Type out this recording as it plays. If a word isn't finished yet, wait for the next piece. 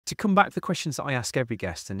to come back to the questions that I ask every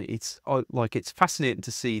guest, and it's fascinating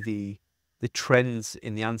to see the trends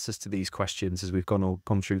in the answers to these questions as we've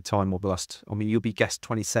gone through time over the last. I mean, you'll be guest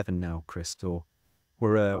 27 now, Chris. Or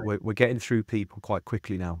we're getting through people quite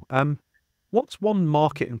quickly now. What's one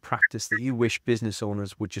marketing practice that you wish business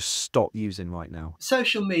owners would just stop using right now?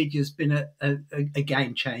 Social media has been a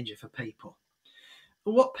game changer for people.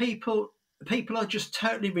 What people are just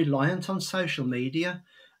totally reliant on social media,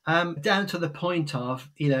 down to the point of,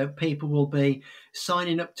 people will be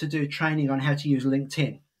signing up to do training on how to use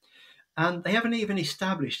LinkedIn, and they haven't even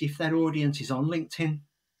established if their audience is on LinkedIn,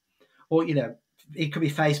 or it could be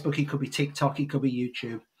Facebook, it could be TikTok, it could be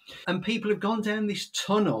YouTube. And people have gone down this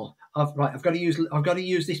tunnel of, right, I've got to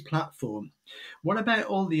use this platform. What about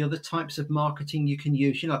all the other types of marketing you can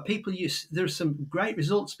use? There's some great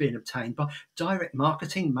results being obtained by direct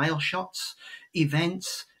marketing, mail shots,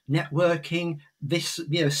 events, networking,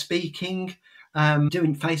 speaking,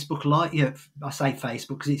 doing Facebook Live. I say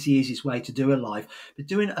Facebook because it's the easiest way to do a live, but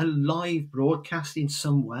doing a live broadcast in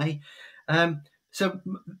some way. So,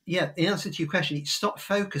 in answer to your question, stop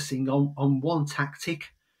focusing on one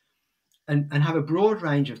tactic, and have a broad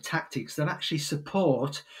range of tactics that actually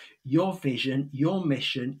support your vision, your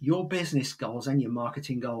mission, your business goals, and your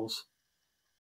marketing goals.